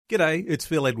G'day, it's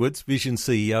Phil Edwards, Vision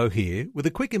CEO here, with a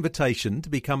quick invitation to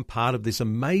become part of this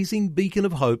amazing beacon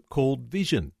of hope called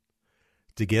Vision.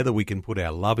 Together we can put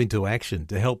our love into action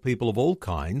to help people of all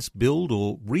kinds build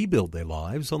or rebuild their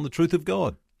lives on the truth of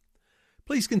God.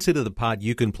 Please consider the part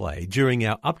you can play during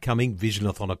our upcoming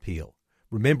Visionathon appeal,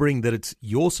 remembering that it's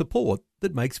your support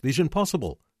that makes Vision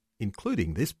possible,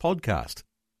 including this podcast.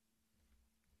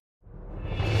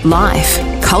 Life,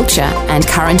 culture and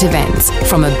current events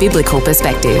from a biblical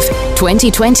perspective.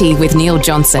 2020 with Neil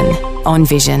Johnson on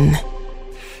Vision.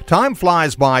 Time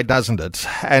flies by, doesn't it?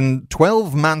 And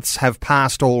 12 months have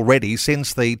passed already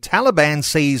since the Taliban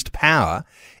seized power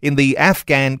in the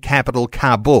Afghan capital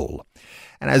Kabul.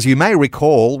 And as you may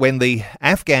recall, when the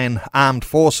Afghan armed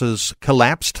forces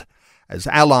collapsed, as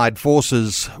Allied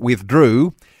forces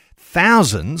withdrew,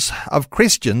 thousands of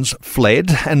Christians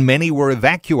fled and many were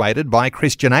evacuated by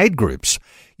Christian aid groups.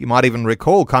 You might even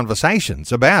recall conversations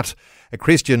about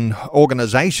Christian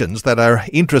organisations that are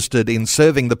interested in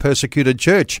serving the persecuted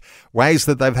church, ways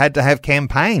that they've had to have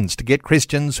campaigns to get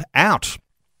Christians out.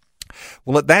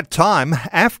 Well, at that time,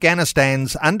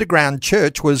 Afghanistan's underground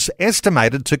church was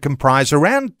estimated to comprise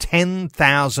around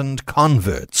 10,000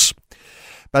 converts.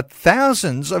 But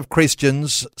thousands of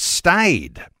Christians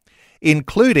stayed,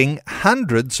 including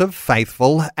hundreds of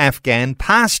faithful Afghan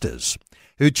pastors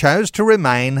who chose to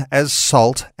remain as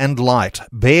salt and light,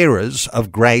 bearers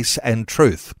of grace and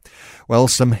truth. Well,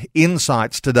 some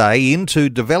insights today into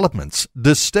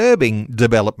disturbing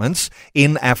developments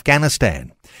in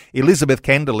Afghanistan. Elizabeth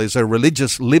Kendall is a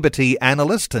religious liberty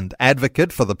analyst and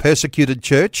advocate for the persecuted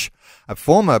church, a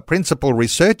former principal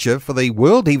researcher for the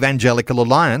World Evangelical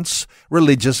Alliance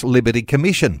Religious Liberty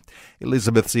Commission.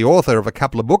 Elizabeth's the author of a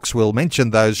couple of books. We'll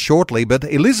mention those shortly. But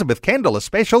Elizabeth Kendall, a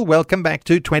special welcome back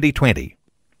to 2020.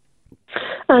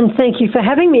 And thank you for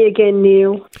having me again,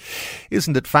 Neil.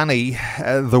 Isn't it funny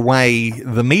the way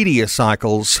the media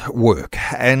cycles work?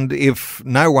 And if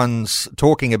no one's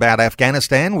talking about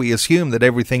Afghanistan, we assume that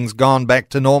everything's gone back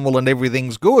to normal and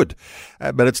everything's good.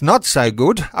 But it's not so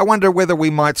good. I wonder whether we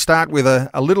might start with a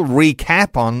little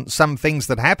recap on some things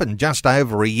that happened just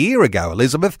over a year ago,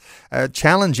 Elizabeth.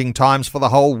 Challenging times for the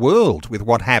whole world with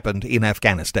what happened in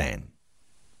Afghanistan.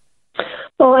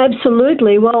 Oh,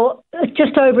 absolutely. Well,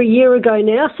 just over a year ago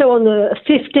now, so on the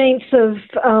 15th of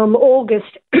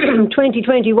August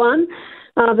 2021,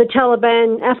 the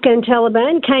Afghan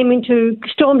Taliban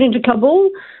stormed into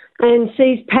Kabul and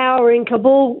seized power in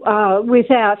Kabul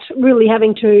without really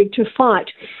having to fight.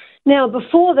 Now,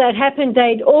 before that happened,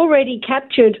 they'd already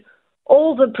captured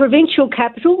all the provincial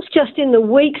capitals just in the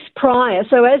weeks prior.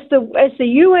 So as the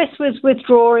US was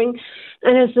withdrawing,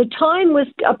 and as the time was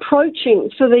approaching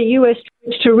for the US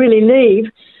to really leave,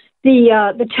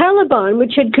 the Taliban,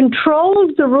 which had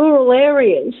controlled the rural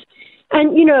areas,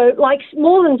 and like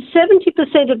more than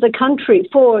 70% of the country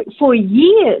for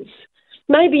years,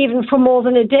 maybe even for more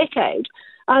than a decade,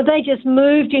 they just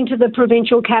moved into the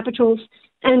provincial capitals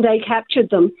and they captured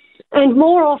them. And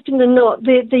more often than not,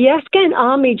 the Afghan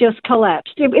army just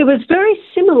collapsed. It was very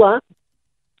similar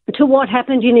to what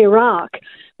happened in Iraq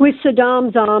with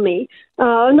Saddam's army,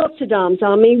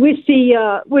 with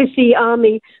the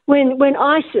army when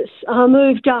ISIS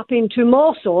moved up into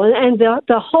Mosul, and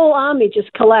the whole army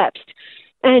just collapsed,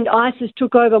 and ISIS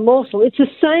took over Mosul. It's the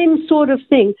same sort of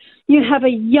thing. You have a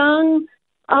young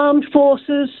armed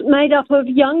forces made up of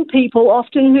young people,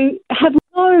 often who have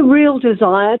no real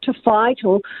desire to fight,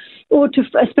 or to,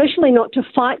 especially not to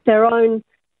fight their own,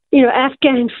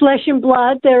 Afghan flesh and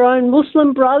blood, their own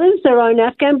Muslim brothers, their own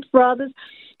Afghan brothers.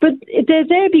 But they're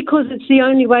there because it's the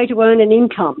only way to earn an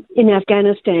income in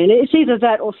Afghanistan. It's either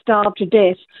that or starve to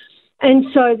death. And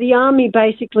so the army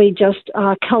basically just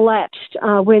collapsed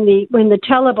when the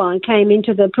Taliban came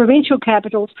into the provincial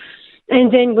capitals,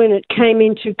 and then when it came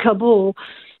into Kabul.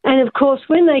 And of course,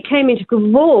 when they came into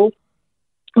Kabul,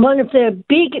 one of their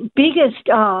biggest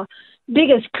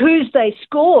coups they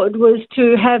scored was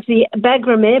to have the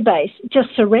Bagram Air Base just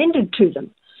surrendered to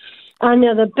them.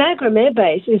 Now, the Bagram Air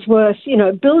Base is worth,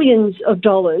 billions of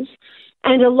dollars.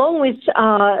 And along with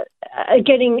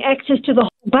getting access to the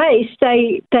whole base,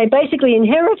 they basically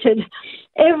inherited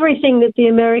everything that the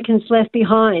Americans left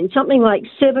behind, something like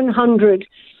 700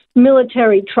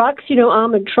 military trucks,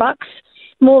 armoured trucks,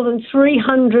 more than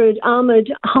 300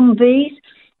 armoured Humvees,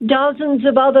 dozens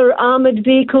of other armoured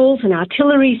vehicles and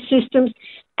artillery systems,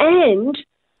 and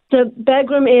the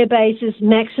Bagram Air Base's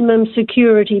maximum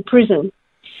security prison.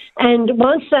 And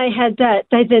once they had that,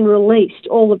 they then released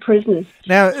all the prisoners.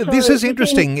 Now, this is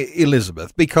interesting,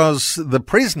 Elizabeth, because the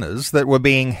prisoners that were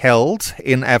being held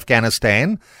in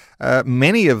Afghanistan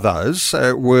many of those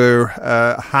were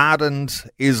hardened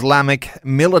Islamic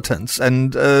militants,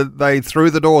 and they threw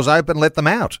the doors open, let them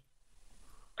out.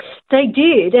 They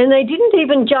did, and they didn't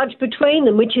even judge between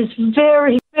them, which is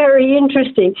very, very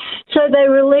interesting. So they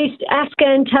released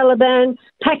Afghan Taliban,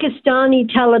 Pakistani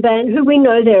Taliban, who we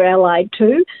know they're allied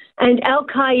to, and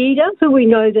Al-Qaeda, who we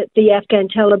know that the Afghan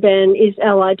Taliban is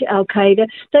allied to Al-Qaeda.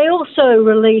 They also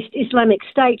released Islamic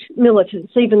State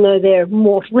militants, even though they're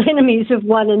mortal enemies of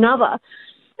one another.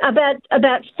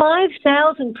 About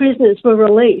 5,000 prisoners were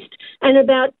released, and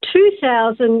about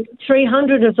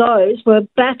 2,300 of those were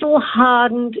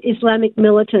battle-hardened Islamic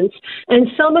militants, and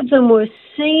some of them were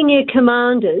senior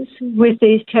commanders with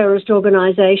these terrorist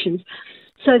organisations.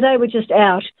 So they were just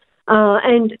out.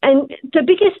 And the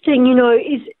biggest thing,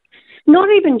 is not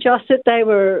even just that they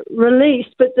were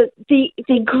released, but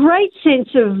the great sense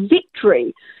of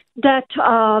victory that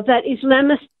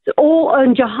Islamists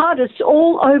and jihadists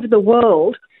all over the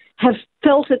world have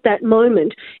felt at that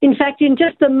moment. In fact, in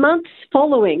just the months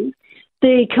following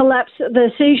the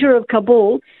seizure of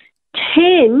Kabul,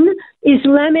 10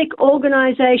 Islamic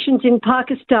organisations in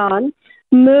Pakistan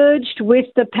merged with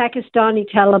the Pakistani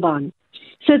Taliban.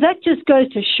 So that just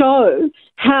goes to show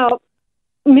how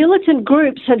militant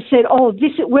groups have said,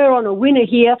 we're on a winner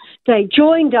here. They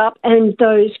joined up and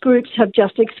those groups have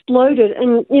just exploded.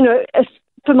 And,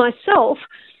 for myself,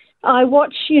 I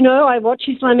watch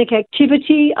Islamic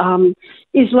activity,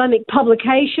 Islamic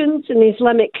publications and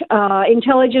Islamic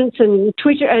intelligence and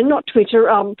Twitter, and not Twitter,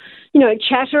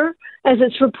 chatter as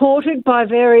it's reported by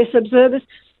various observers.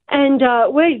 And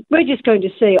we're just going to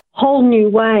see a whole new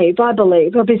wave, I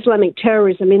believe, of Islamic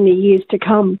terrorism in the years to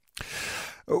come.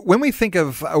 When we think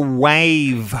of a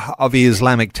wave of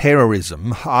Islamic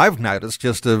terrorism, I've noticed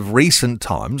just of recent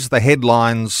times the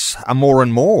headlines are more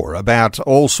and more about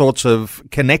all sorts of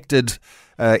connected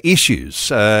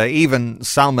issues, even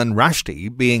Salman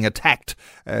Rushdie being attacked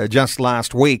just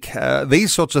last week.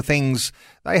 These sorts of things,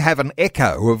 they have an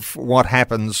echo of what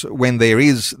happens when there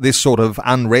is this sort of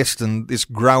unrest and this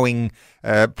growing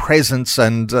presence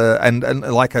and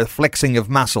like a flexing of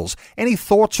muscles. Any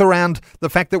thoughts around the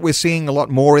fact that we're seeing a lot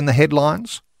more in the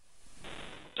headlines?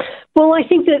 Well, I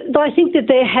think that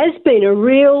there has been a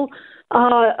real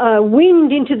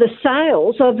wind into the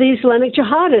sails of the Islamic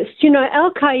jihadists.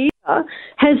 Al-Qaeda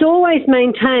has always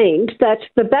maintained that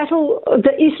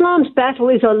Islam's battle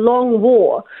is a long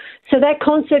war. So that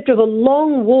concept of a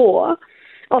long war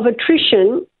of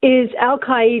attrition is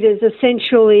Al-Qaeda's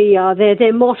essentially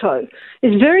their motto.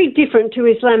 It's very different to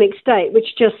Islamic State,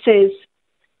 which just says,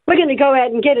 we're going to go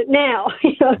out and get it now.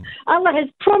 Allah has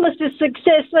promised us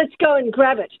success, let's go and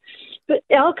grab it. But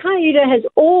Al-Qaeda has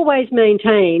always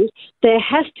maintained there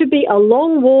has to be a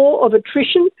long war of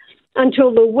attrition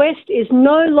until the West is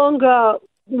no longer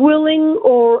willing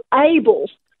or able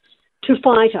to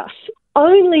fight us.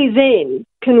 Only then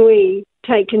can we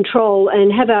take control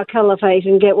and have our caliphate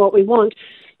and get what we want.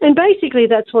 And basically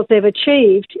that's what they've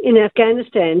achieved in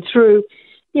Afghanistan through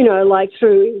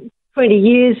 20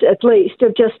 years at least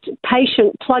of just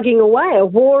patient plugging away, a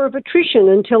war of attrition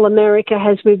until America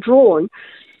has withdrawn.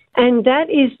 And that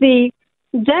is the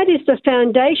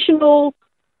foundational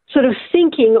sort of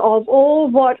thinking of all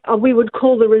what we would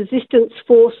call the resistance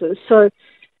forces. So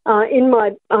in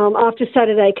my After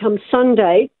Saturday Comes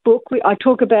Sunday book, I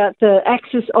talk about the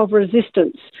axis of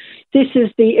resistance. This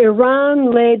is the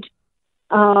Iran-led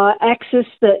axis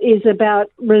that is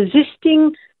about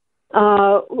resisting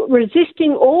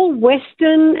all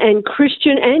Western and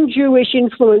Christian and Jewish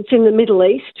influence in the Middle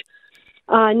East.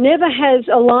 Never has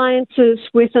alliances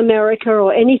with America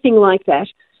or anything like that.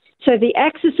 So the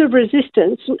axis of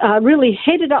resistance, really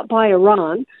headed up by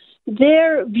Iran,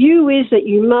 their view is that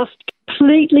you must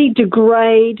completely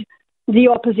degrade the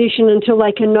opposition until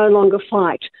they can no longer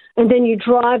fight, and then you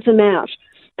drive them out.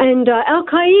 And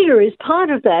Al-Qaeda is part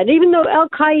of that. Even though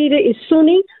Al-Qaeda is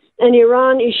Sunni and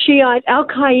Iran is Shiite,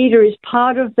 Al-Qaeda is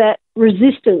part of that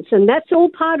resistance, and that's all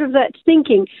part of that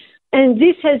thinking. And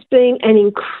this has been an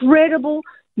incredible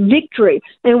victory.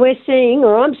 And we're seeing,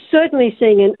 or I'm certainly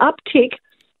seeing, an uptick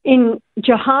in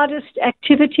jihadist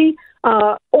activity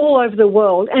all over the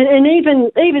world. And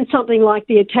even something like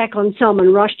the attack on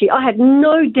Salman Rushdie, I have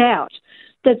no doubt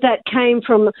that came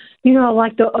from,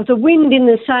 like the wind in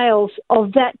the sails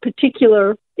of that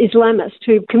particular Islamist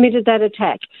who committed that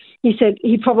attack. He said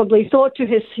he probably thought to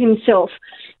himself,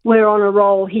 we're on a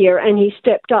roll here, and he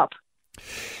stepped up.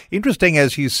 Interesting,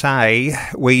 as you say,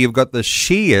 where you've got the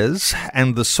Shias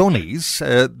and the Sunnis,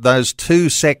 those two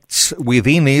sects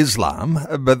within Islam,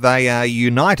 but they are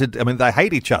united. I mean, they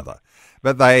hate each other.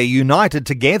 but they are united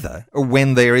together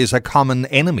when there is a common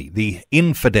enemy, the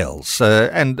infidels,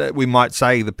 and we might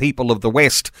say the people of the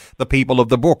West, the people of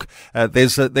the book.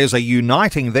 There's a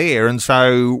uniting there, and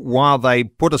so while they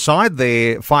put aside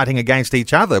their fighting against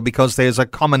each other because there's a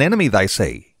common enemy they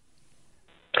see.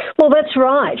 Well, that's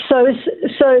right. So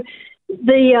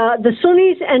the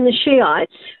Sunnis and the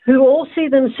Shiites, who all see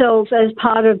themselves as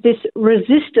part of this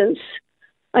resistance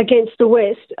against the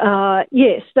West,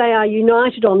 yes, they are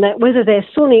united on that, whether they're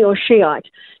Sunni or Shiite.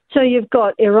 So you've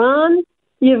got Iran,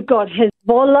 you've got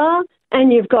Hezbollah,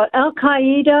 and you've got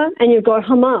Al-Qaeda, and you've got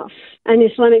Hamas and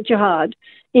Islamic Jihad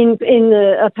in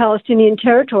the Palestinian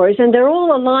territories, and they're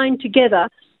all aligned together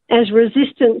as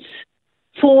resistance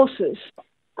forces.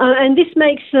 And this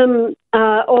makes them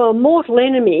a mortal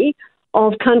enemy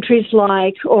of countries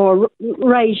like, or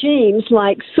regimes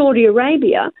like Saudi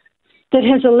Arabia, that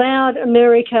has allowed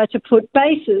America to put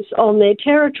bases on their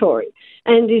territory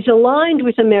and is aligned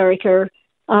with America,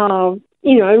 and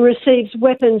receives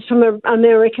weapons from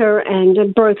America and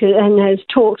has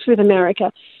talks with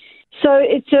America. So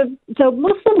the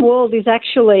Muslim world is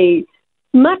actually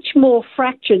much more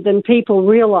fractured than people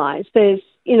realise. There's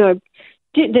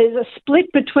a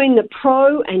split between the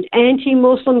pro and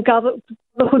anti-Muslim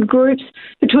brotherhood groups,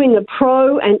 between the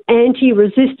pro and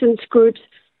anti-resistance groups,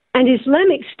 and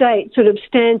Islamic State sort of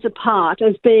stands apart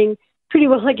as being pretty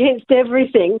well against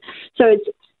everything. So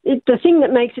the thing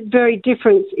that makes it very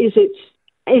different is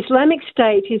Islamic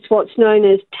State is what's known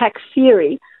as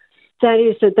takfiri. That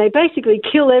is that they basically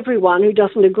kill everyone who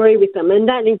doesn't agree with them, and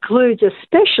that includes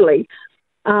especially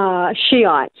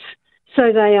Shiites.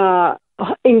 So they are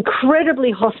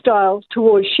incredibly hostile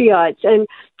towards Shiites, and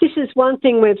this is one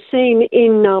thing we've seen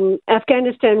in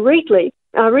Afghanistan recently.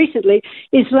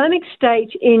 Islamic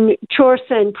State in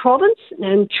Khorasan province,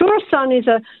 and Khorasan is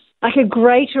like a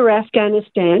greater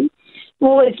Afghanistan.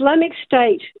 Well, Islamic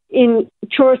State in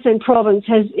Khorasan province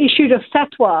has issued a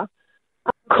fatwa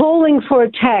calling for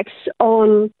attacks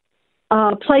on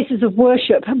places of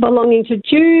worship belonging to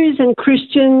Jews and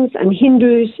Christians and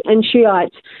Hindus and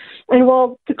Shiites. And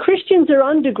while the Christians are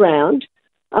underground,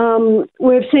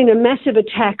 we've seen a massive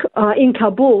attack in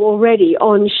Kabul already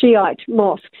on Shiite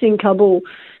mosques in Kabul.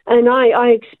 And I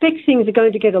expect things are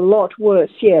going to get a lot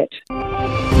worse yet.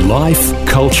 Life,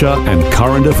 culture and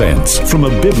current events from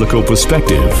a biblical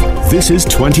perspective. This is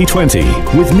 2020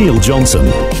 with Neil Johnson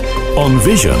on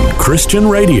Vision Christian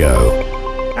Radio.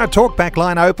 Our talkback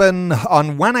line open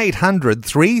on 1800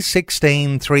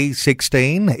 316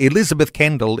 316. Elizabeth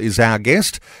Kendall is our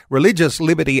guest, religious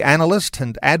liberty analyst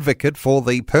and advocate for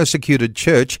the persecuted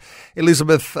church.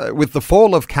 Elizabeth, with the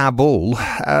fall of Kabul,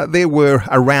 there were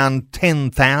around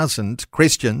 10,000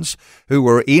 Christians who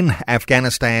were in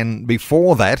Afghanistan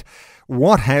before that.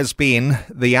 What has been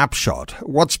the upshot?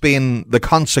 What's been the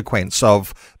consequence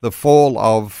of the fall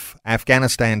of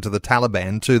Afghanistan to the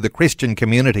Taliban to the Christian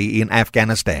community in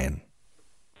Afghanistan?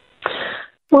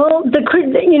 Well,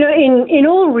 in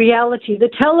all reality, the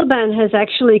Taliban has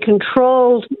actually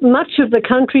controlled much of the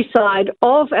countryside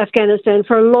of Afghanistan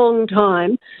for a long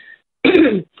time,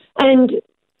 and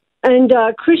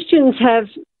Christians have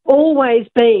always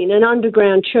been an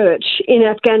underground church in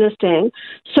Afghanistan.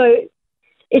 So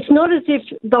it's not as if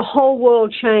the whole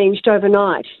world changed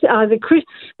overnight.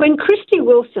 When Christy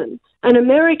Wilson, an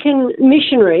American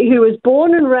missionary who was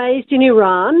born and raised in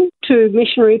Iran to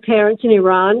missionary parents in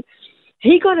Iran,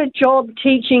 he got a job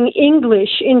teaching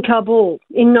English in Kabul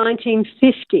in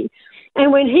 1950.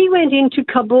 And when he went into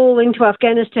Kabul, into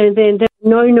Afghanistan, then there were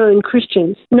no known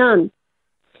Christians, none.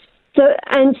 So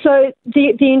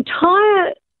the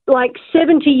entire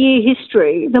 70-year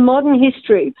history, the modern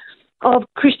history of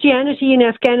Christianity in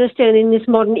Afghanistan in this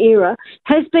modern era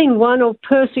has been one of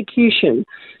persecution,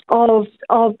 of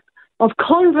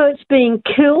converts being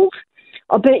killed,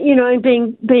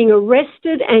 being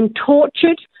arrested and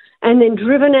tortured and then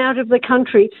driven out of the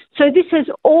country. So this has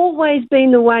always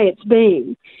been the way it's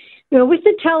been. With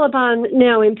the Taliban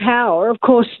now in power, of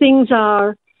course, things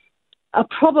are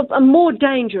more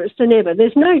dangerous than ever.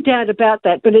 There's no doubt about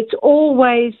that, but it's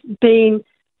always been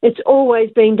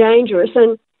dangerous.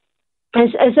 And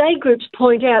as aid groups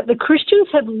point out, the Christians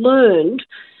have learned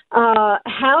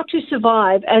how to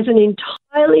survive as an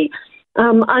entirely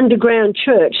underground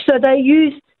church. So they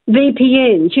use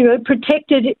VPNs,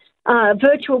 protected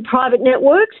virtual private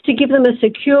networks to give them a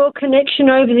secure connection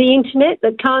over the internet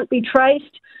that can't be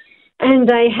traced. And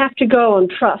they have to go on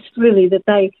trust, really, that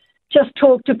they just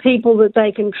talk to people that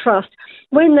they can trust.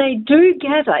 When they do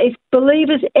gather, if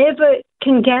believers ever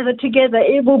can gather together,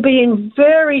 it will be in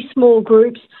very small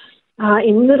groups,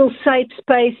 in little safe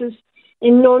spaces,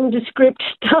 in nondescript,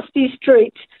 dusty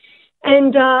streets.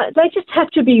 And they just have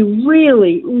to be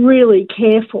really, really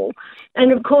careful.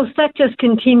 And, of course, that just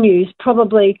continues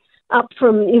probably up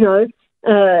from,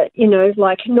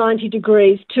 like 90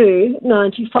 degrees to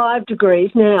 95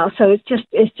 degrees now. So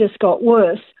it's just got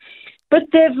worse. But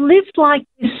they've lived like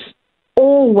this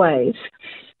always.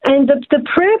 And the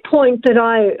prayer point that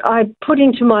I put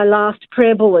into my last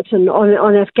prayer bulletin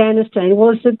on Afghanistan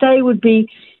was that they would be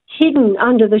hidden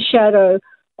under the shadow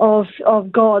of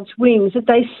God's wings, that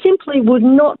they simply would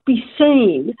not be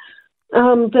seen,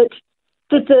 that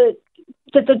the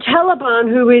Taliban,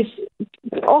 who is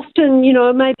often,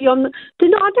 maybe I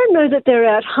don't know that they're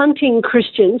out hunting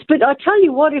Christians, but I tell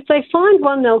you what, if they find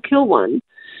one, they'll kill one.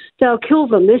 They'll kill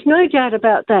them. There's no doubt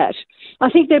about that. I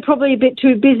think they're probably a bit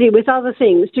too busy with other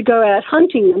things to go out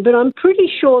hunting them, but I'm pretty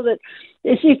sure that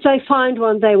if they find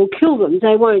one, they will kill them.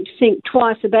 They won't think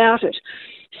twice about it.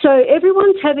 So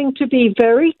everyone's having to be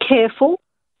very careful,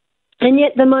 and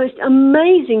yet the most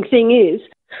amazing thing is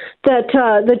that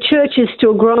the church is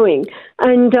still growing,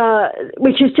 and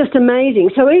which is just amazing.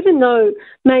 So even though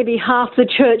maybe half the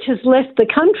church has left the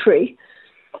country,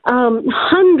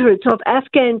 hundreds of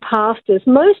Afghan pastors,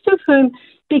 most of whom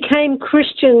became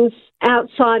Christians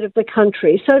outside of the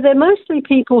country. So they're mostly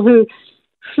people who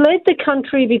fled the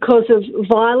country because of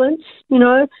violence,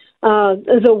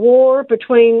 the war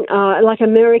between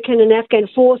American and Afghan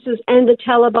forces and the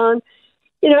Taliban,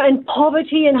 and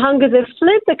poverty and hunger. They've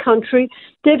fled the country.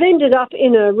 They've ended up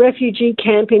in a refugee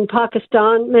camp in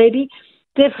Pakistan, maybe.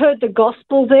 They've heard the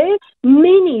gospel there.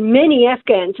 Many, many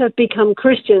Afghans have become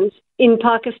Christians in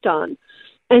Pakistan.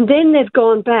 And then they've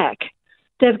gone back.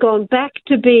 They've gone back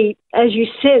to be, as you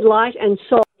said, light and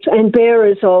salt and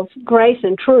bearers of grace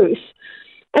and truth.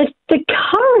 And the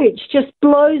courage just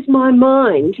blows my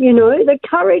mind, the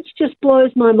courage just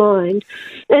blows my mind.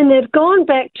 And they've gone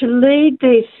back to lead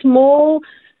these small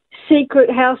secret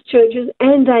house churches,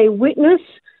 and they witness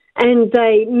and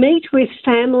they meet with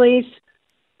families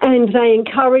and they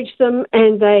encourage them,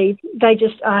 and they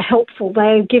just are helpful. They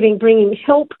are bringing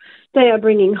help. They are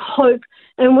bringing hope.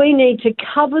 And we need to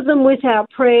cover them with our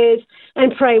prayers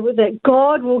and pray that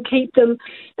God will keep them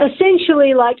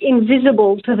essentially like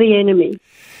invisible to the enemy.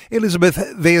 Elizabeth,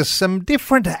 there's some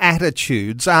different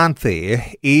attitudes, aren't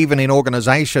there, even in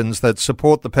organisations that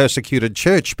support the persecuted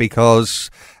church,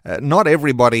 because not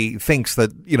everybody thinks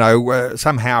that,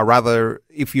 somehow or other,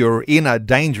 if you're in a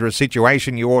dangerous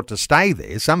situation, you ought to stay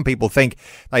there. Some people think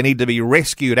they need to be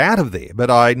rescued out of there.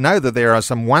 But I know that there are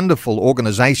some wonderful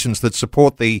organisations that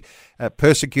support the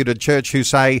persecuted church who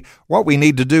say what we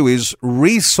need to do is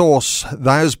resource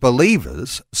those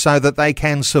believers so that they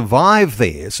can survive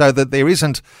there, so that there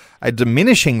isn't a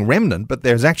diminishing remnant, but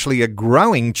there's actually a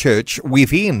growing church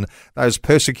within those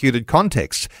persecuted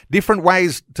contexts. Different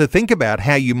ways to think about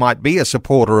how you might be a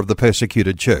supporter of the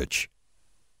persecuted church.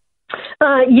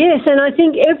 Yes, and I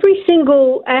think every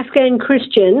single Afghan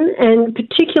Christian, and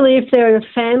particularly if they're in a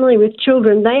family with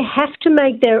children, they have to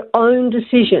make their own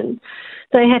decision.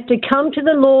 They have to come to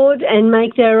the Lord and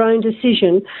make their own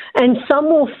decision. And some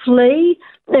will flee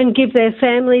and give their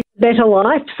families a better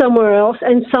life somewhere else,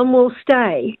 and some will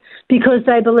stay because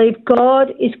they believe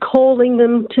God is calling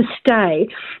them to stay.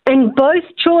 And both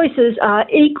choices are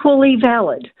equally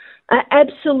valid, are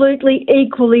absolutely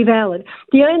equally valid.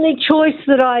 The only choice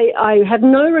that I have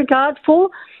no regard for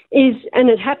is, and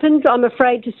it happens, I'm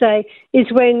afraid to say, is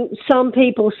when some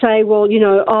people say, well, I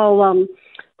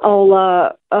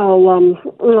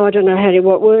don't know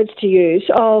what words to use.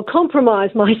 I'll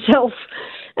compromise myself,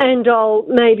 and I'll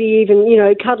maybe even,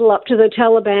 cuddle up to the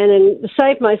Taliban and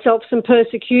save myself some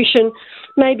persecution,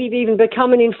 maybe even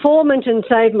become an informant and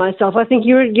save myself. I think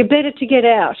you're better to get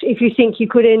out if you think you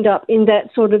could end up in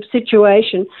that sort of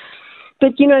situation.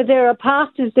 But, there are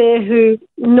pastors there who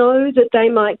know that they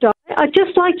might die. I'd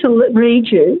just like to read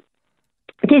you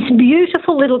this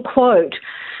beautiful little quote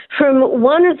from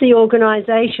one of the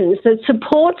organisations that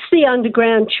supports the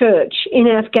underground church in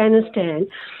Afghanistan.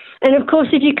 And, of course,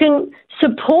 if you can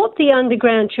support the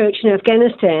underground church in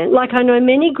Afghanistan, like I know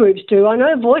many groups do, I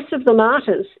know Voice of the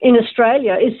Martyrs in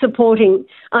Australia is supporting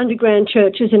underground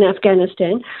churches in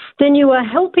Afghanistan, then you are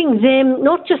helping them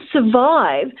not just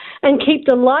survive and keep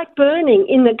the light burning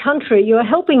in the country, you are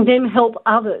helping them help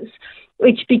others,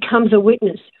 which becomes a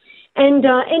witness. And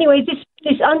anyway,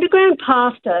 this underground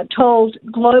pastor told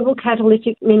Global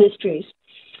Catalytic Ministries,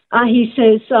 he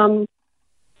says, hang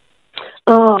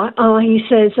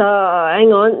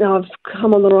on, I've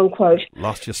come on the wrong quote.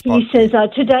 Lost your spot. He says,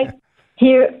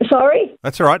 sorry?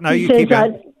 That's all right. No, you keep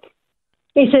going.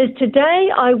 He says, today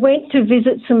I went to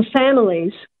visit some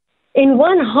families. In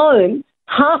one home,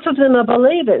 half of them are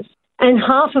believers and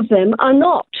half of them are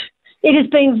not. It has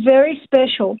been very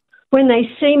special. When they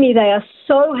see me, they are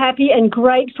so happy and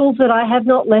grateful that I have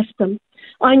not left them.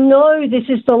 I know this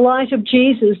is the light of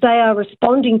Jesus they are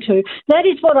responding to. That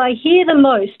is what I hear the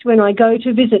most when I go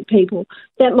to visit people,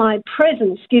 that my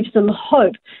presence gives them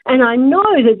hope. And I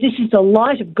know that this is the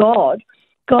light of God.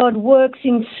 God works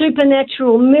in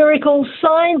supernatural miracles,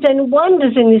 signs and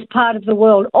wonders in this part of the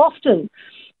world often.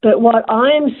 But what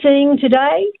I am seeing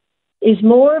today is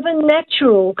more of a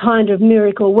natural kind of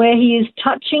miracle where he is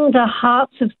touching the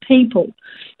hearts of people.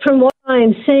 From what I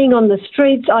am seeing on the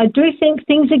streets, I do think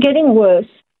things are getting worse,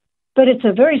 but it's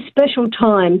a very special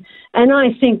time, and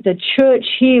I think the church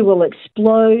here will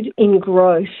explode in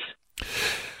growth.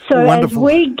 So Wonderful. As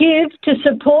we give to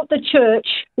support the church,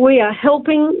 we are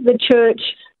helping the church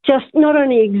just not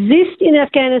only exist in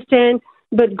Afghanistan,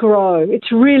 but grow. It's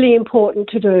really important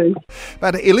to do.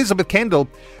 But Elizabeth Kendall,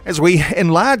 as we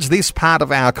enlarge this part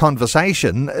of our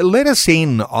conversation, let us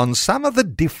in on some of the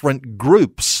different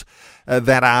groups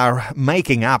that are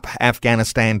making up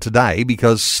Afghanistan today,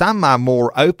 because some are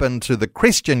more open to the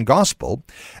Christian gospel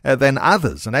than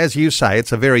others. And as you say,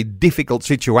 it's a very difficult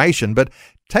situation, but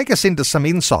take us into some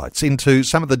insights into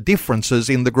some of the differences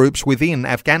in the groups within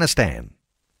Afghanistan.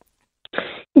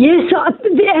 Yes,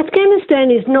 Afghanistan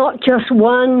is not just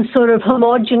one sort of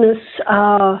homogenous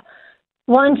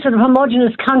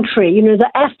country. You know, the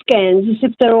Afghans, as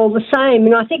if they're all the same.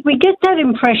 And I think we get that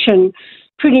impression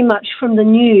pretty much from the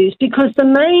news, because the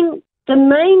main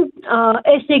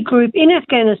ethnic group in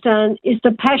Afghanistan is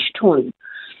the Pashtun.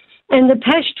 And the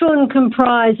Pashtun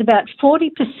comprise about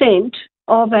 40%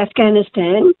 of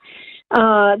Afghanistan,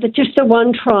 just the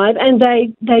one tribe, and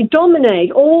they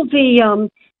dominate all the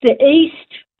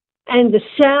east and the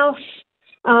south,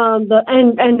 and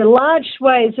the large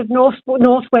swathes of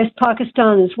northwest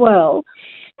Pakistan as well.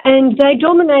 And they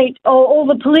dominate all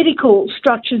the political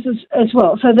structures as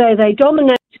well. So they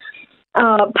dominate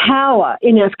power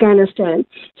in Afghanistan.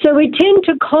 So we tend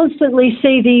to constantly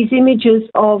see these images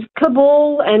of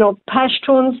Kabul and of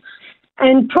Pashtuns,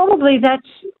 and probably that's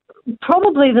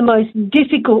the most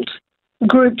difficult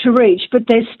group to reach. But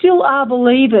there still are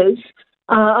believers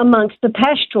amongst the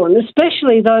Pashtun,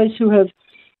 especially those who have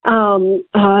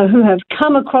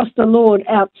come across the Lord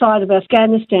outside of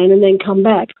Afghanistan and then come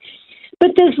back.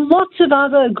 But there's lots of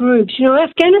other groups. You know,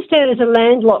 Afghanistan is a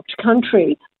landlocked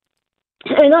country.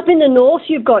 And up in the north,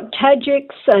 you've got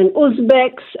Tajiks and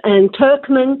Uzbeks and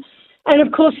Turkmen. And,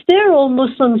 of course, they're all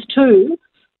Muslims too,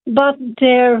 but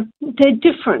they're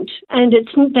different. And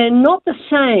they're not the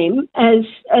same as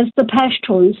the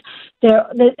Pashtuns.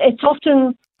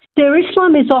 Their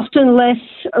Islam is often less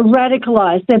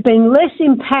radicalized. They've been less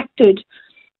impacted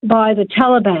by the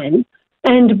Taliban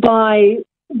and by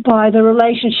the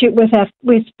relationship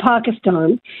with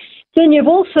Pakistan. Then you've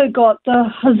also got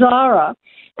the Hazara,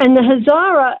 and the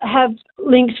Hazara have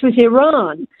links with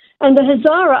Iran, and the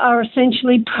Hazara are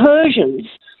essentially Persians.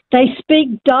 They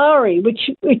speak Dari, which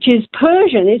is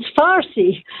Persian. It's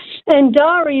Farsi, and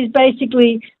Dari is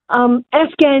basically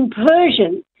Afghan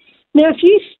Persian. Now, if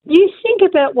you think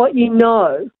about what you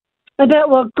know about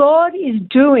what God is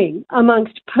doing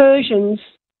amongst Persians,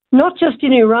 not just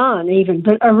in Iran even,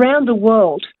 but around the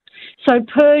world. So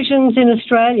Persians in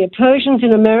Australia, Persians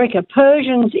in America,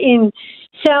 Persians in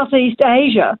Southeast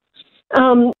Asia,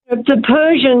 the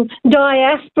Persian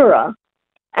diaspora,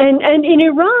 and in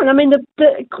Iran. I mean,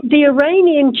 the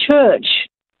Iranian church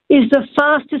is the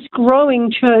fastest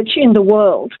growing church in the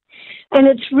world. And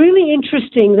it's really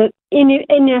interesting that in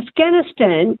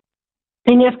Afghanistan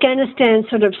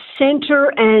sort of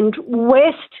center and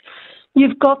west,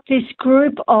 you've got this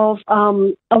group of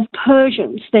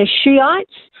Persians. They're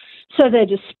Shiites, so they're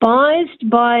despised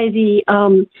by the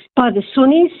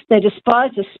Sunnis. They're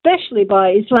despised especially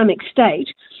by Islamic State.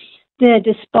 They're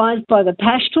despised by the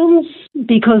Pashtuns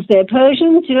because they're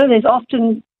Persians. You know, it's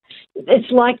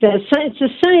the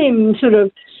same sort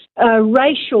of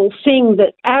racial thing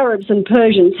that Arabs and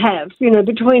Persians have, you know,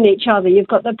 between each other. You've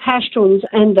got the Pashtuns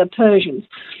and the Persians.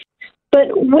 But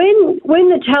when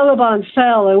the Taliban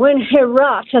fell, and when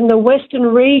Herat and the western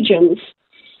regions,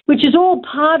 which is all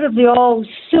part of the old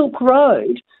Silk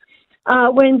Road,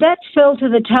 when that fell to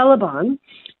the Taliban,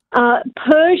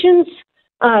 Persians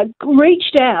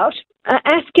reached out,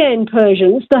 Afghan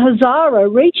Persians, the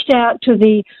Hazara, reached out to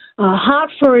the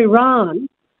Heart for Iran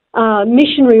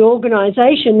missionary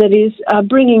organisation that is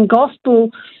bringing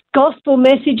gospel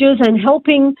messages and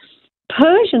helping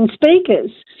Persian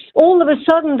speakers. All of a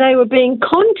sudden they were being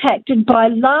contacted by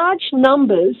large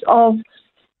numbers of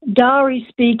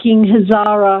Dari-speaking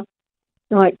Hazara,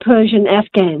 like Persian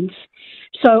Afghans.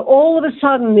 So all of a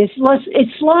sudden it's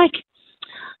like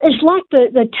it's like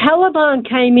the Taliban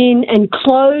came in and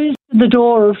closed the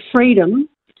door of freedom.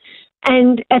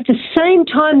 And at the same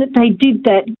time that they did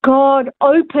that, God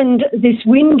opened this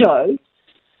window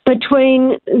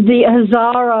between the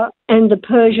Hazara and the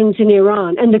Persians in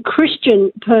Iran, and the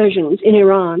Christian Persians in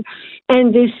Iran.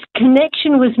 And this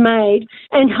connection was made.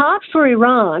 And Heart for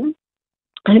Iran,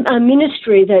 a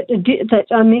ministry that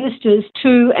ministers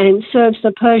to and serves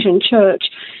the Persian church,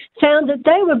 found that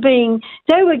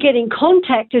they were getting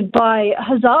contacted by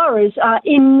Hazaras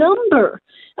in number.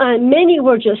 Many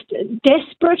were just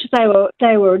desperate.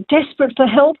 They were desperate for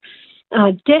help,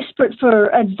 desperate for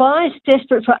advice,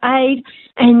 desperate for aid,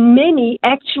 and many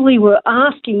actually were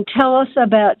asking, "Tell us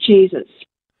about Jesus."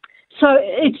 So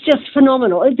it's just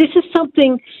phenomenal. This is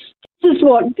something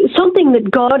that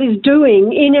God is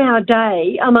doing in our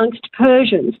day amongst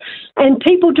Persians, and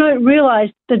people don't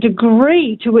realise the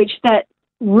degree to which that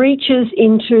reaches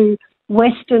into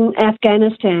Western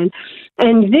Afghanistan.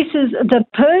 And this is the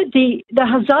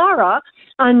Hazara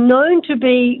are known to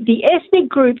be the ethnic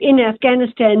group in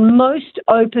Afghanistan most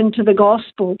open to the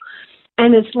gospel.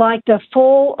 And it's like the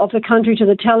fall of the country to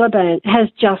the Taliban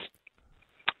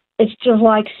it's just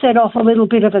like set off a little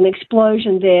bit of an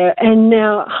explosion there. And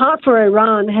now Heart for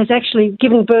Iran has actually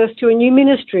given birth to a new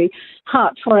ministry,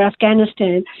 Heart for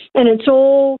Afghanistan. And it's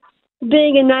all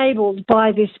being enabled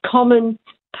by this common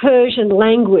Persian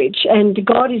language. And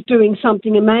God is doing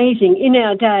something amazing in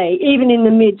our day, even in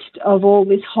the midst of all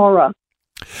this horror.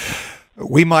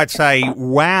 We might say,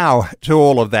 wow, to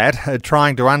all of that,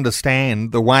 trying to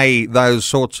understand the way those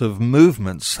sorts of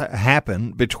movements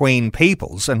happen between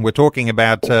peoples. And we're talking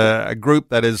about a group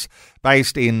that is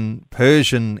based in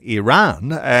Persian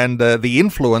Iran, and the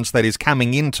influence that is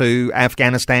coming into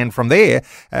Afghanistan from there,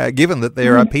 given that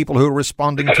there are people who are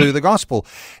responding to the gospel.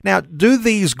 Now, do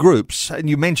these groups, and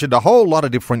you mentioned a whole lot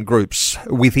of different groups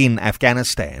within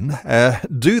Afghanistan,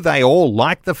 do they all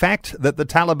like the fact that the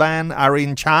Taliban are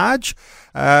in charge?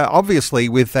 Obviously,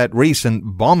 with that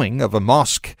recent bombing of a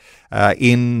mosque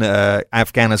in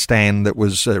Afghanistan that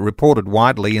was reported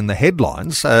widely in the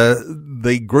headlines,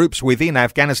 the groups within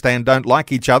Afghanistan don't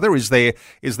like each other. Is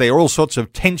there all sorts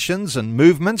of tensions and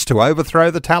movements to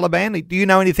overthrow the Taliban? Do you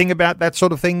know anything about that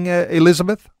sort of thing,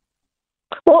 Elizabeth?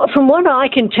 Well, from what I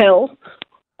can tell,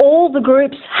 all the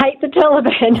groups hate the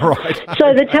Taliban. Right.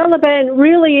 So the Taliban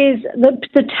really is,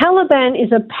 the Taliban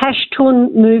is a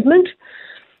Pashtun movement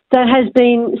that has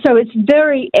been, so it's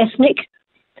very ethnic.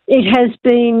 It has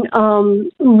been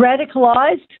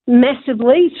radicalized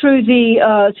massively through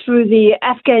the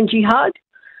Afghan Jihad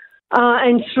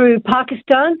and through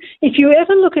Pakistan. If you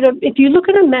look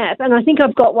at a map, and I think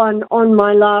I've got one on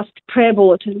my last prayer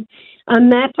bulletin, a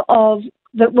map of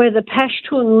where the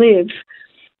Pashtun live,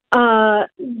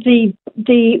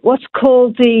 the what's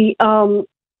called the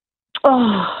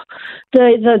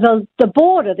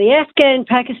border, the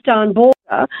Afghan-Pakistan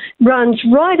border, runs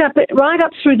right up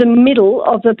through the middle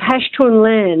of the Pashtun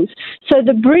lands. So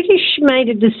the British made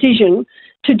a decision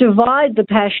to divide the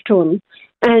Pashtun,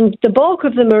 and the bulk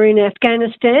of them are in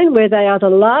Afghanistan, where they are the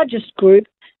largest group,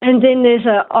 and then there's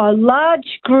a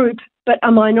large group, but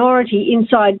a minority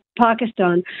inside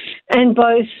Pakistan. And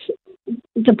both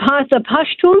the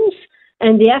Pashtuns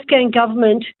and the Afghan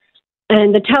government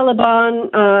and the Taliban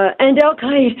and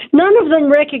Al-Qaeda, none of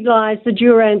them recognise the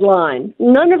Durand Line.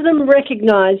 None of them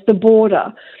recognise the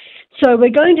border. So we're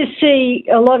going to see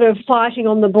a lot of fighting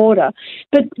on the border.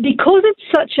 But because it's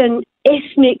such an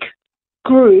ethnic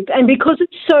group and because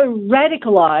it's so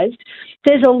radicalised,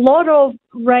 there's a lot of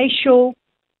racial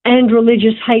and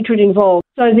religious hatred involved.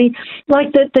 So the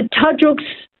Tajiks,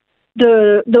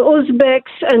 the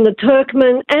Uzbeks and the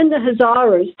Turkmen and the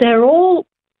Hazaras, they're all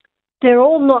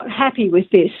not happy with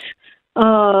this.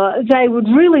 They would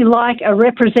really like a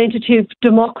representative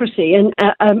democracy, and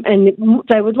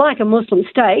they would like a Muslim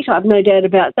state. I've no doubt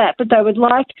about that. But they would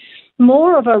like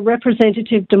more of a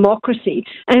representative democracy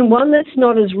and one that's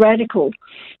not as radical.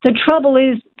 The trouble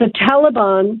is the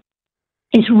Taliban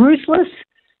is ruthless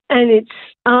and it's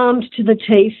armed to the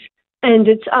teeth, and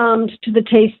it's armed to the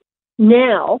teeth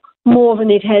now more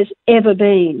than it has ever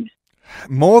been.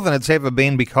 More than it's ever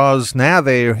been, because now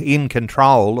they're in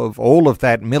control of all of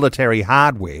that military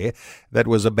hardware that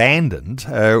was abandoned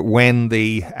when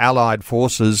the Allied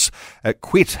forces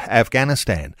quit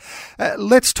Afghanistan.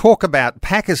 Let's talk about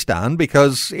Pakistan,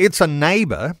 because it's a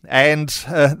neighbour, and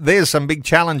there's some big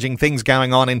challenging things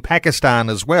going on in Pakistan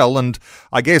as well. And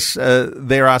I guess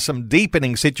there are some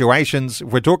deepening situations.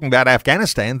 If we're talking about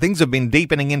Afghanistan, things have been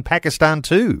deepening in Pakistan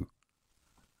too.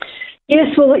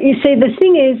 Yes, well, you see, the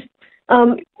thing is,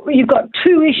 you've got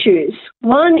two issues.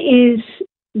 One is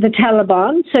the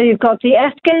Taliban. So you've got the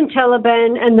Afghan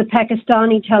Taliban and the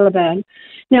Pakistani Taliban.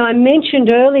 Now, I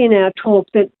mentioned earlier in our talk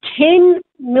that 10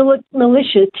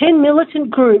 militias, 10 militant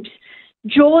groups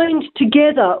joined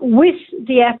together with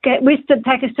the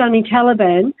Pakistani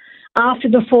Taliban after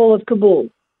the fall of Kabul.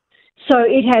 So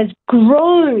it has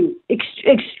grown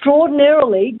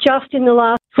extraordinarily just in the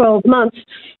last 12 months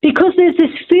because there's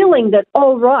this feeling that,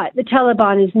 oh, right, the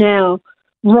Taliban is now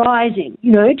rising,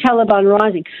 Taliban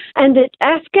rising. And that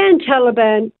Afghan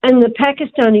Taliban and the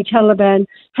Pakistani Taliban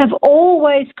have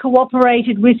always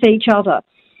cooperated with each other.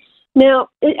 Now,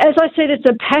 as I said, it's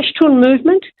a Pashtun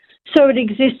movement, so it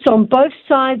exists on both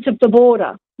sides of the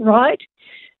border, right?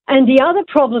 And the other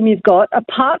problem you've got,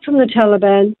 apart from the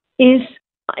Taliban, is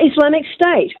Islamic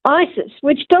State, ISIS,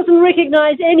 which doesn't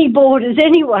recognise any borders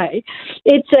anyway.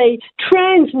 It's a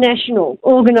transnational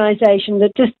organisation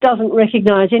that just doesn't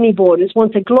recognise any borders,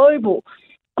 wants a global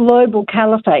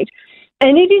caliphate.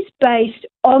 And it is based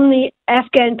on the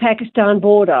Afghan-Pakistan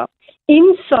border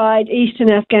inside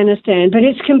eastern Afghanistan, but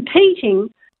it's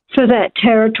competing for that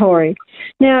territory.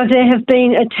 Now, there have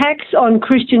been attacks on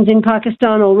Christians in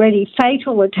Pakistan already,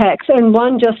 fatal attacks, and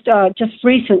one just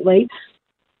recently,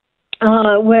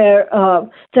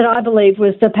 that I believe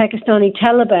was the Pakistani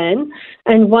Taliban,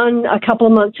 and one a couple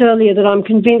of months earlier that I'm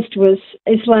convinced was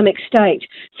Islamic State.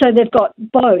 So they've got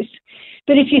both.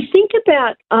 But if you think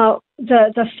about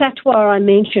the fatwa I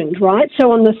mentioned, right?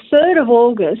 So on the 3rd of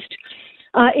August,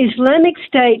 Islamic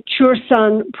State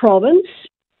Khorasan province,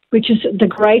 which is the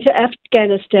greater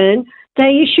Afghanistan,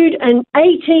 they issued an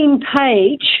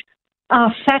 18-page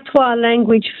fatwa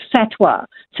language fatwa.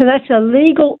 So that's a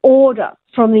legal order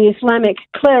from the Islamic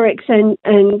clerics and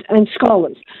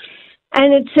scholars.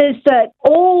 And it says that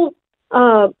all,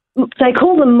 they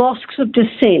call them mosques of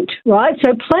dissent, right?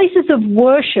 So places of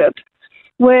worship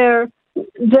where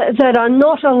that are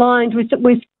not aligned with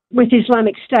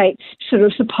Islamic State's sort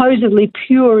of supposedly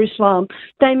pure Islam,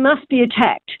 they must be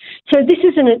attacked. So this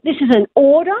is an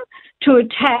order to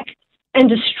attack and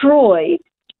destroy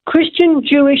Christian,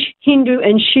 Jewish, Hindu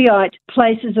and Shiite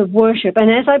places of worship. And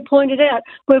as I pointed out,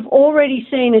 we've already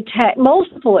seen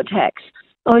multiple attacks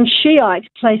on Shiite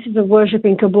places of worship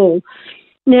in Kabul.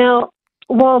 Now,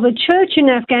 while the church in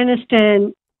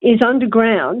Afghanistan is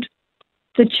underground,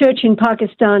 the church in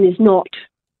Pakistan is not.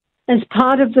 As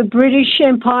part of the British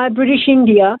Empire, British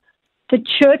India, the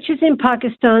churches in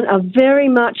Pakistan are very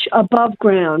much above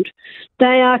ground.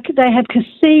 They have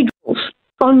cathedrals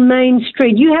on Main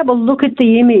Street. You have a look at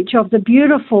the image of the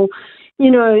beautiful,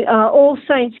 All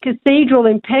Saints Cathedral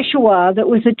in Peshawar that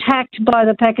was attacked by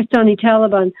the Pakistani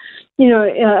Taliban,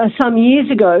 some years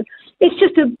ago. It's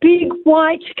just a big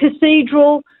white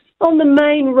cathedral on the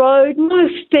main road, no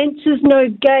fences, no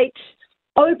gates,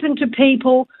 open to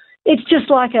people. It's just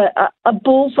like a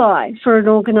bullseye for an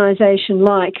organisation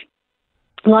like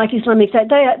Islamic State.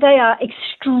 They are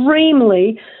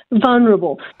extremely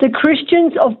vulnerable. The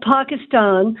Christians of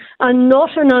Pakistan are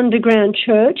not an underground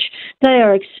church. They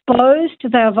are exposed.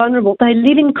 They are vulnerable. They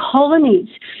live in colonies.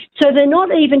 So they're not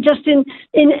even just in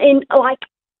like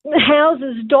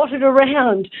houses dotted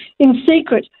around in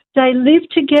secret. They live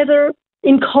together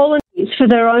in colonies for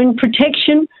their own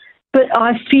protection. But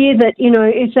I fear that,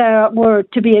 if they were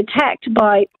to be attacked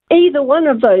by either one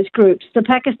of those groups, the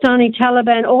Pakistani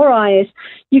Taliban or IS,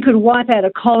 you could wipe out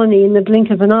a colony in the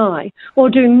blink of an eye or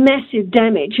do massive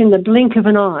damage in the blink of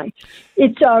an eye.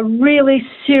 It's a really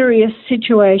serious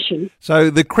situation. So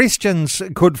the Christians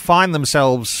could find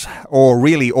themselves, or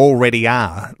really already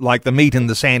are, like the meat in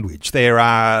the sandwich. There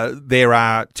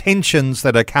are tensions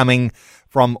that are coming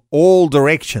from all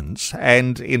directions,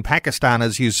 and in Pakistan,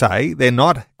 as you say, they're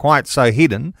not quite so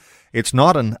hidden. It's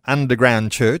not an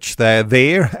underground church. They're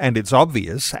there, and it's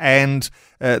obvious, and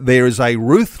there is a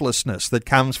ruthlessness that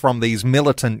comes from these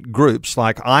militant groups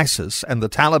like ISIS and the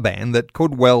Taliban that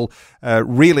could well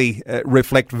really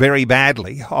reflect very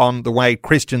badly on the way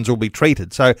Christians will be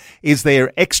treated. So is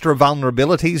there extra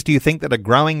vulnerabilities, do you think, that are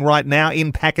growing right now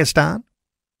in Pakistan?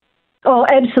 Oh,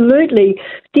 absolutely.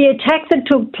 The attack that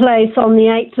took place on the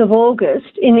 8th of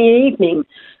August in the evening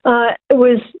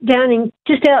was down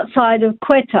just outside of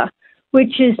Quetta,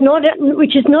 which is not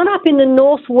up in the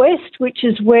northwest, which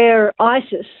is where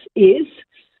ISIS is,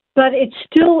 but it's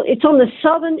on the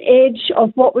southern edge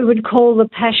of what we would call the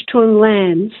Pashtun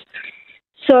lands.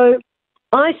 So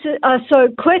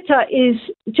Quetta is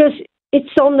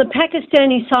it's on the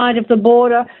Pakistani side of the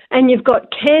border, and you've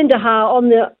got Kandahar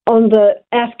on the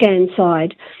Afghan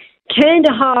side.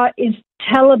 Kandahar is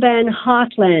Taliban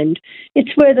heartland.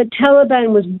 It's where the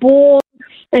Taliban was born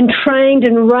and trained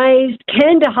and raised.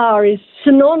 Kandahar is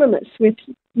synonymous with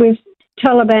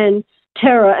Taliban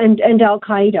Terror and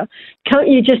Al-Qaeda.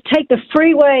 You just take the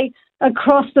freeway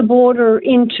across the border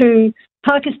into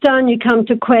Pakistan, you come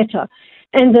to Quetta.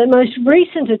 And the most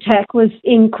recent attack was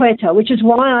in Quetta, which is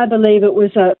why I believe it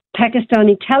was a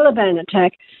Pakistani Taliban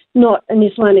attack, not an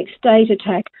Islamic State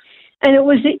attack. And it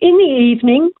was in the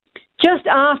evening, just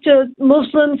after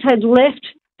Muslims had left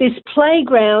this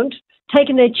playground,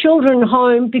 taken their children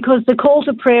home because the call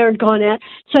to prayer had gone out.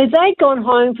 So they'd gone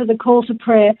home for the call to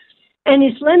prayer, and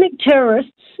Islamic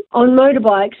terrorists on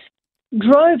motorbikes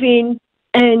drove in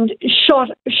and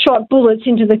shot bullets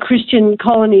into the Christian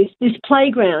colonies, this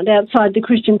playground outside the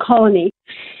Christian colony.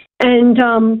 And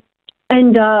one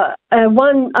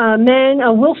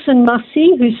man, Wilson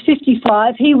Mussey, who's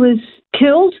 55, he was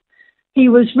killed. He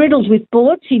was riddled with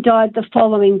bullets. He died the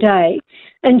following day.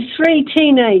 And 3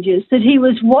 teenagers that he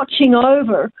was watching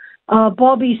over,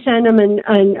 Bobby, Sanam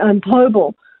and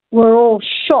Pobel, were all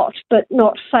shot, but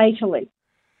not fatally.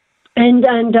 And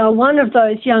one of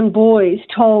those young boys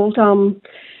told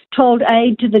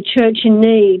aid to the church in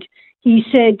need. He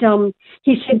said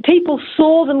people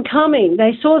saw them coming.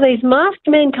 They saw these masked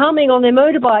men coming on their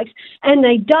motorbikes, and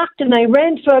they ducked and they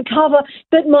ran for cover.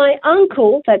 But my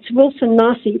uncle, that's Wilson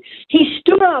Mussey, he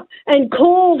stood up and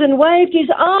called and waved his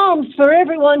arms for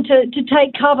everyone to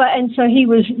take cover, and so he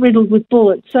was riddled with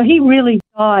bullets. So he really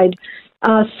died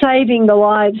saving the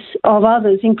lives of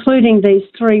others, including these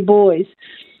 3 boys.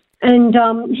 And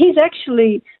he's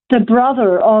actually the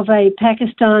brother of a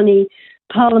Pakistani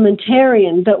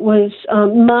parliamentarian that was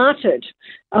martyred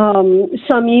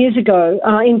some years ago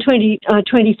in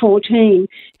 2014,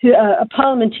 a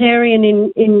parliamentarian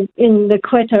in the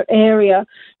Quetta area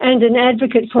and an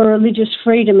advocate for religious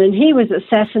freedom. And he was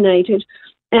assassinated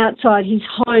outside his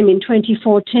home in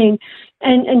 2014.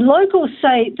 And locals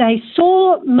say they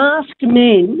saw masked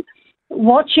men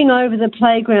watching over the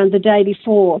playground the day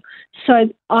before. So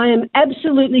I am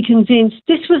absolutely convinced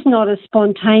this was not a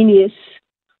spontaneous,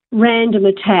 random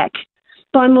attack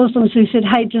by Muslims who said,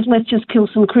 hey, let's just kill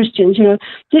some Christians. You know,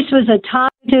 this was a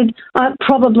targeted,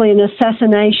 probably an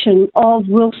assassination of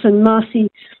Wilson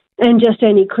Mussey and just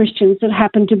any Christians that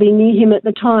happened to be near him at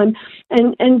the time.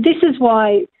 And this is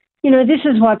why,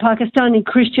 Pakistani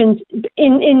Christians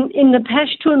in the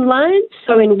Pashtun lands,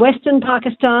 so in western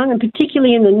Pakistan and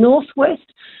particularly in the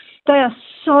northwest, they are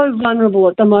so vulnerable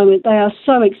at the moment. They are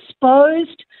so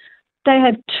exposed. They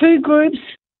have 2 groups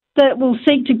that will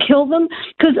seek to kill them.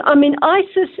 Because,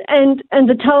 ISIS and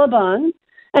the Taliban,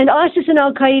 and ISIS and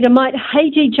Al-Qaeda might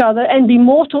hate each other and be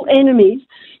mortal enemies,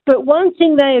 but one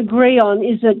thing they agree on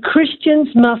is that Christians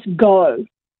must go.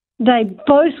 They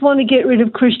both want to get rid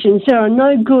of Christians. There are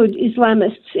no good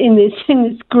Islamists in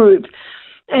this group.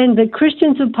 And the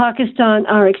Christians of Pakistan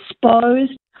are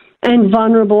exposed and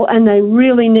vulnerable, and they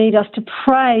really need us to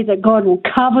pray that God will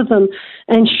cover them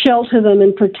and shelter them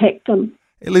and protect them.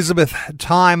 Elizabeth,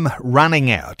 time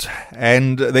running out,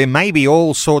 and there may be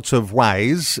all sorts of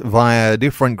ways via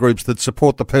different groups that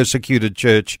support the persecuted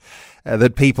church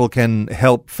that people can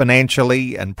help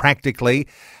financially and practically.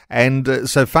 And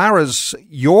so far as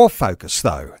your focus,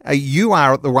 though, you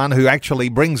are the one who actually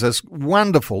brings us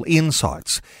wonderful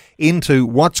insights into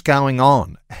what's going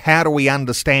on. How do we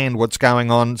understand what's going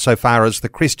on so far as the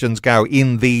Christians go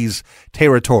in these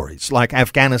territories like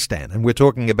Afghanistan? And we're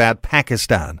talking about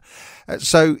Pakistan.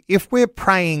 So if we're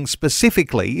praying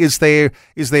specifically, is there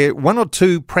 1 or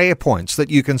 2 prayer points that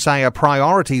you can say are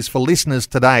priorities for listeners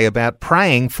today about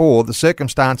praying for the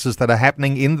circumstances that are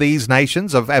happening in these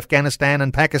nations of Afghanistan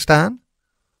and Pakistan?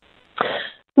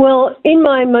 Well, in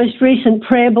my most recent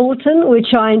prayer bulletin,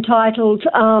 which I entitled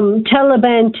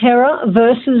Taliban Terror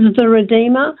versus the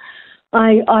Redeemer,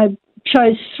 I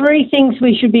chose 3 things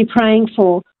we should be praying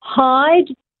for: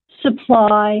 hide,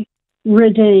 supply,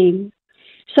 redeem.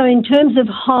 So in terms of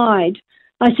hide,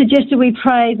 I suggested we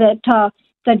pray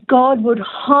that God would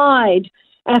hide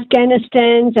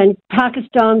Afghanistan's and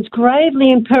Pakistan's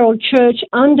gravely imperiled church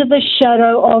under the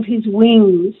shadow of his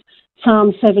wings,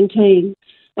 Psalm 17,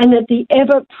 and that the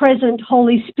ever-present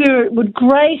Holy Spirit would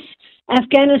grace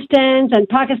Afghanistan's and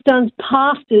Pakistan's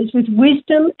pastors with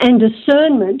wisdom and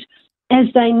discernment as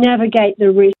they navigate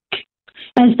the risk,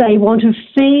 as they want to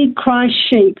feed Christ's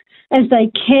sheep, as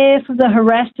they care for the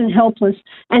harassed and helpless,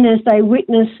 and as they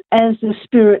witness as the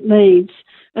Spirit leads.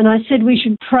 And I said we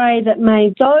should pray that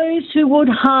may those who would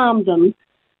harm them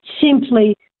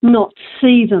simply not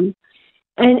see them.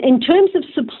 And in terms of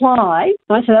supply,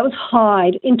 I said that was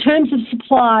hide. In terms of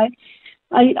supply,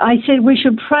 I said we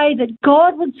should pray that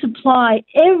God would supply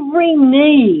every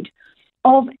need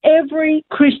of every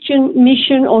Christian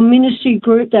mission or ministry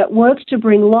group that works to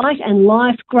bring light and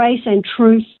life, grace and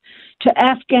truth to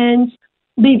Afghans,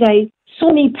 be they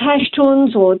Sunni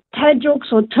Pashtuns or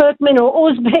Tajiks or Turkmen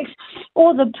or Uzbeks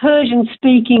or the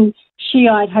Persian-speaking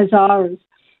Shiite Hazaras.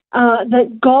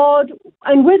 That God,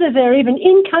 and whether they're even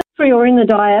in country or in the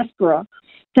diaspora,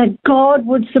 that God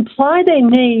would supply their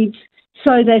needs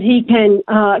so that He can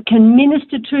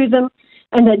minister to them,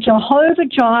 and that Jehovah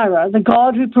Jireh, the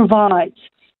God who provides,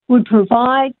 would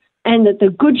provide, and that the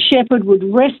Good Shepherd would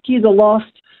rescue the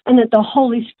lost, and that the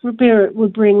Holy Spirit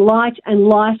would bring light and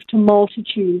life to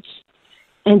multitudes,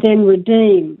 and then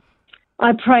redeem.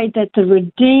 I prayed that the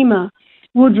Redeemer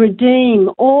would redeem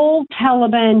all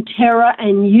Taliban terror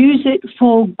and use it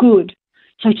for good.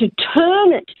 So to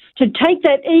turn it, to take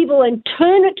that evil and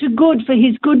turn it to good for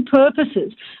His good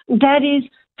purposes, that is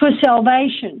for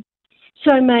salvation.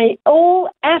 So may all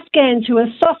Afghans who are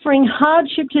suffering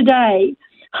hardship today,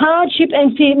 hardship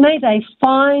and fear, may they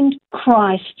find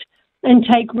Christ and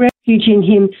take refuge in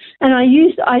Him. And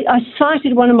I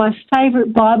cited one of my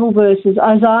favourite Bible verses,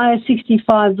 Isaiah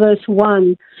 65 verse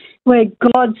 1, where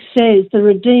God says, the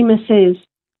Redeemer says,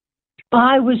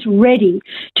 I was ready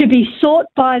to be sought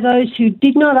by those who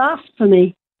did not ask for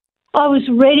me. I was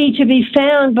ready to be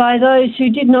found by those who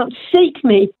did not seek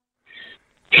me.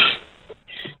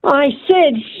 I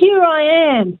said, here I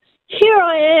am,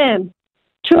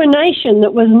 to a nation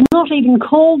that was not even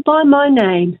called by my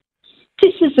name.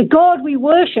 This is the God we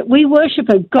worship. We worship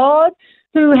a God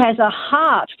who has a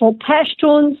heart for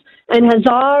Pashtuns and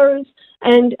Hazaras,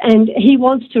 and He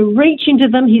wants to reach into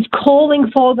them. He's calling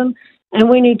for them, and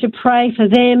we need to pray for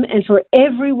them and for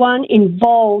everyone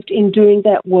involved in doing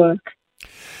that work.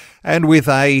 And with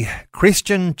a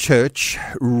Christian church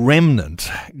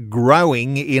remnant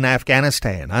growing in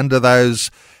Afghanistan under those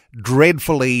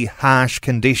dreadfully harsh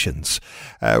conditions,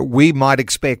 we might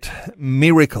expect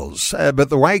miracles. But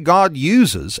the way God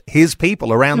uses His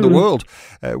people around the world,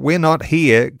 we're not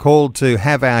here called to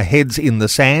have our heads in the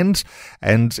sand.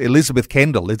 And Elizabeth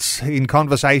Kendall, it's in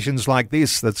conversations like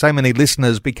this that so many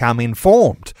listeners become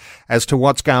informed as to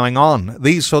what's going on.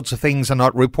 These sorts of things are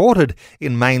not reported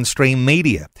in mainstream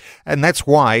media. And that's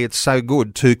why it's so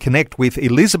good to connect with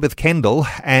Elizabeth Kendall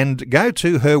and go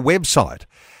to her website.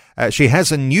 She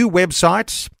has a new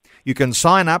website. You can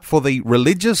sign up for the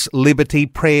Religious Liberty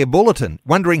Prayer Bulletin.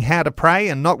 Wondering how to pray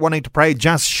and not wanting to pray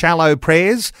just shallow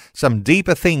prayers? Some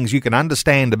deeper things you can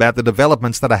understand about the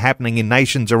developments that are happening in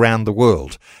nations around the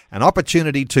world. An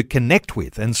opportunity to connect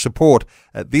with and support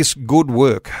this good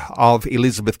work of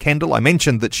Elizabeth Kendall. I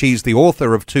mentioned that she's the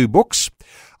author of 2 books.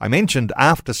 I mentioned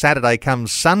After Saturday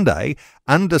Comes Sunday,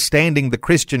 Understanding the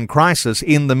Christian Crisis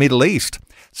in the Middle East.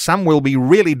 Some will be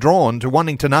really drawn to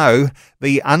wanting to know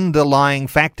the underlying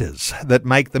factors that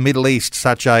make the Middle East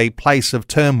such a place of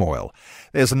turmoil.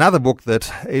 There's another book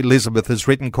that Elizabeth has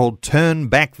written called Turn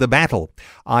Back the Battle.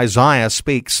 Isaiah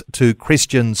speaks to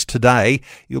Christians today.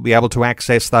 You'll be able to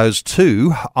access those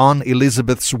too on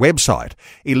Elizabeth's website,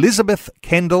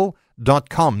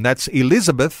 ElizabethKendall.com. That's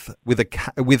Elizabeth with a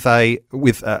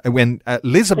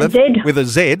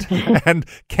Z and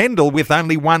Kendall with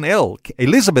only one L.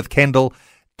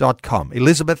 ElizabethKendall.com.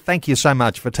 Elizabeth, thank you so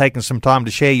much for taking some time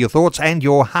to share your thoughts and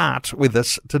your heart with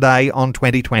us today on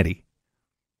 2020.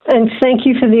 And thank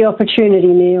you for the opportunity,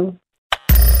 Neil.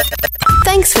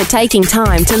 Thanks for taking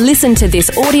time to listen to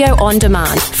this audio on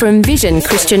demand from Vision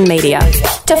Christian Media.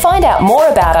 To find out more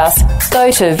about us, go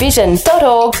to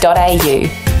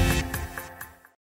vision.org.au.